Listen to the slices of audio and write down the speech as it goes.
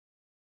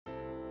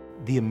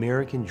The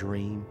American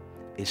dream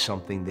is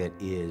something that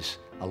is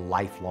a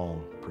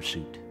lifelong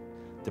pursuit.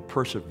 The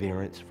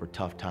perseverance for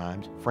tough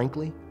times,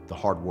 frankly, the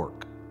hard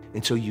work.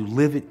 And so you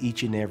live it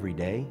each and every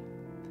day,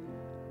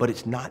 but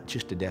it's not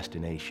just a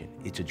destination,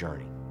 it's a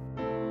journey.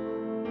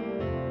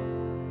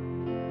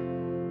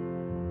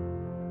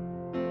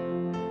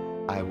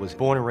 I was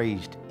born and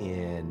raised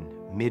in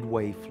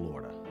Midway,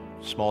 Florida,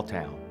 small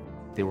town.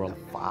 There were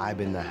 5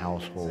 in the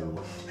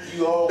household.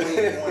 You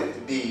always wanted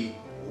to be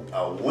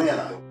a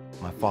winner.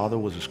 My father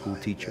was a school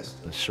teacher,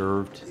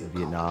 served in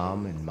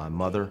Vietnam, and my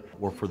mother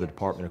worked for the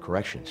Department of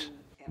Corrections.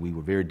 We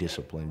were very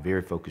disciplined,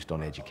 very focused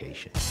on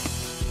education.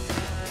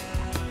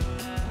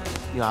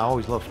 You know, I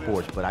always loved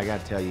sports, but I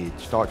gotta tell you, it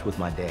starts with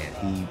my dad.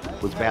 He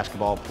was a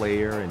basketball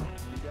player and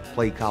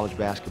played college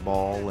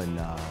basketball and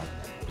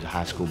was a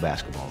high school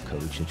basketball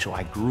coach. And so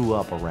I grew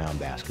up around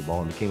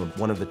basketball and became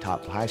one of the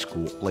top high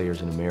school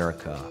players in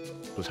America.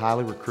 Was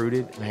highly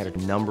recruited and had a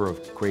number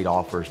of great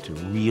offers to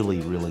really,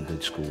 really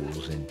good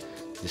schools and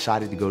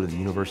decided to go to the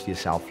University of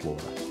South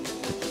Florida.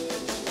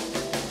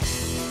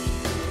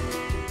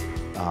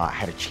 I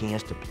had a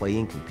chance to play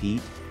and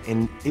compete,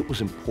 and it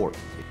was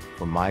important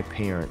for my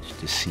parents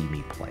to see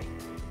me play.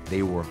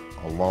 They were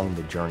along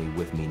the journey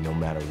with me no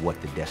matter what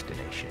the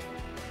destination.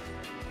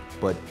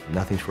 But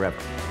nothing's forever.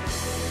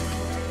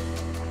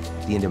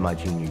 At the end of my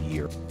junior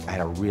year, I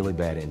had a really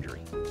bad injury.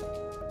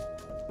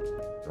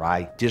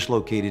 I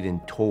dislocated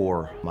and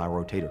tore my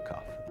rotator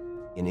cuff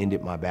and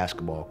ended my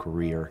basketball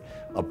career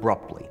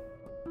abruptly.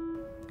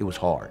 It was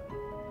hard,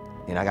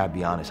 and I gotta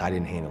be honest, I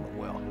didn't handle it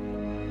well.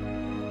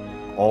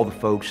 All the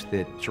folks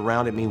that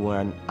surrounded me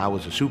when I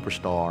was a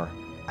superstar,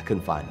 I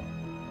couldn't find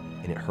them,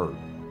 and it hurt.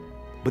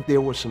 But there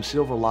were some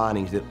silver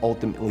linings that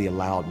ultimately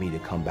allowed me to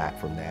come back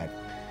from that.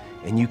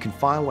 And you can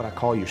find what I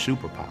call your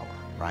superpower,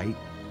 right?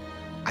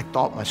 I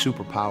thought my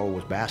superpower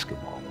was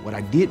basketball. What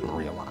I didn't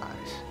realize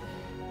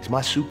is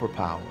my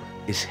superpower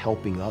is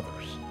helping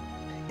others,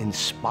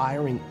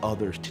 inspiring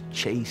others to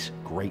chase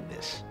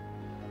greatness.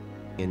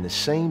 In the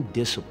same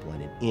discipline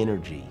and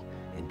energy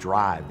and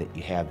drive that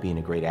you have being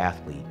a great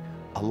athlete,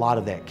 a lot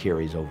of that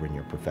carries over in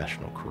your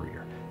professional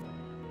career.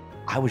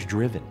 I was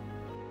driven.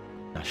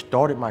 I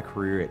started my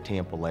career at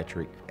Tampa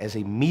Electric as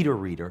a meter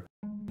reader.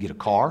 Get a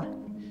car,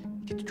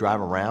 get to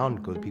drive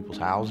around, go to people's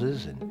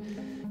houses,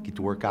 and get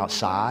to work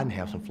outside and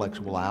have some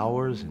flexible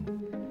hours, and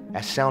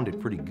that sounded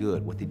pretty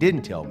good. What they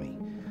didn't tell me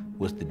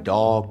was the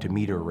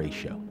dog-to-meter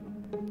ratio.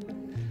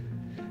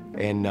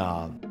 And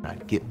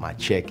I'd get my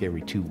check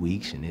every 2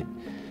 weeks, and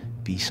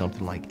it'd be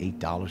something like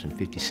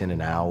 $8.50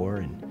 an hour,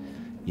 and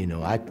you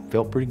know, I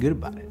felt pretty good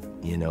about it,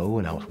 you know,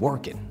 and I was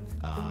working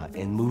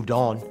and moved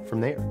on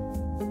from there.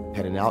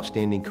 Had an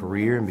outstanding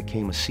career and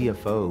became a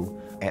CFO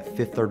at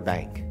Fifth Third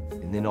Bank,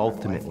 and then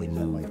ultimately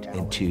moved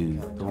into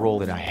the role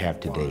that I have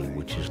today,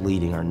 which is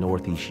leading our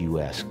Northeast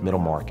U.S. middle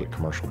market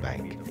commercial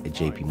bank at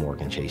J.P.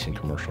 Morgan Chase and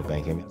Commercial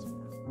Banking.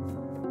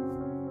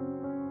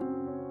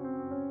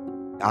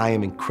 I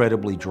am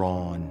incredibly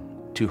drawn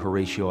to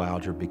Horatio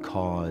Alger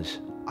because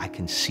I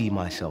can see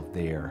myself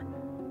there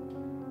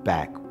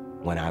back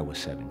when I was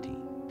 17.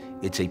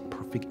 It's a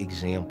perfect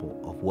example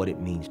of what it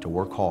means to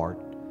work hard,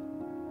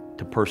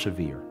 to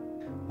persevere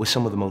with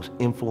some of the most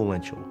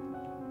influential,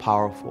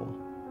 powerful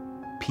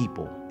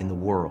people in the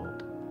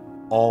world,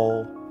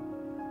 all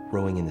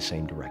rowing in the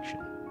same direction.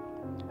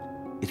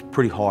 It's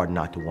pretty hard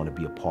not to want to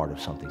be a part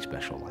of something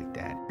special like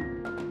that.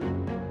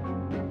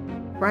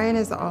 Brian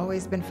has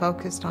always been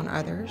focused on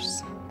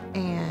others,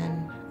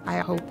 and I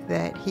hope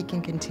that he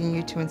can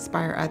continue to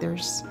inspire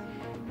others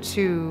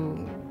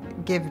to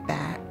give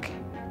back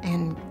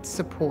and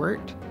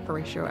support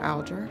Horatio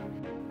Alger.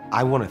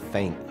 I want to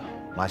thank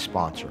my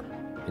sponsor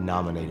and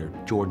nominator,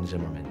 Jordan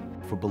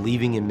Zimmerman, for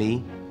believing in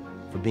me,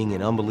 for being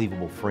an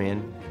unbelievable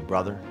friend and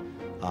brother,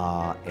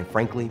 and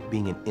frankly,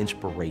 being an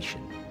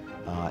inspiration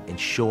and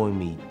showing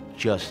me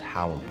just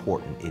how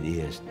important it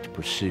is to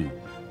pursue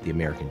the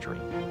American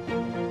dream.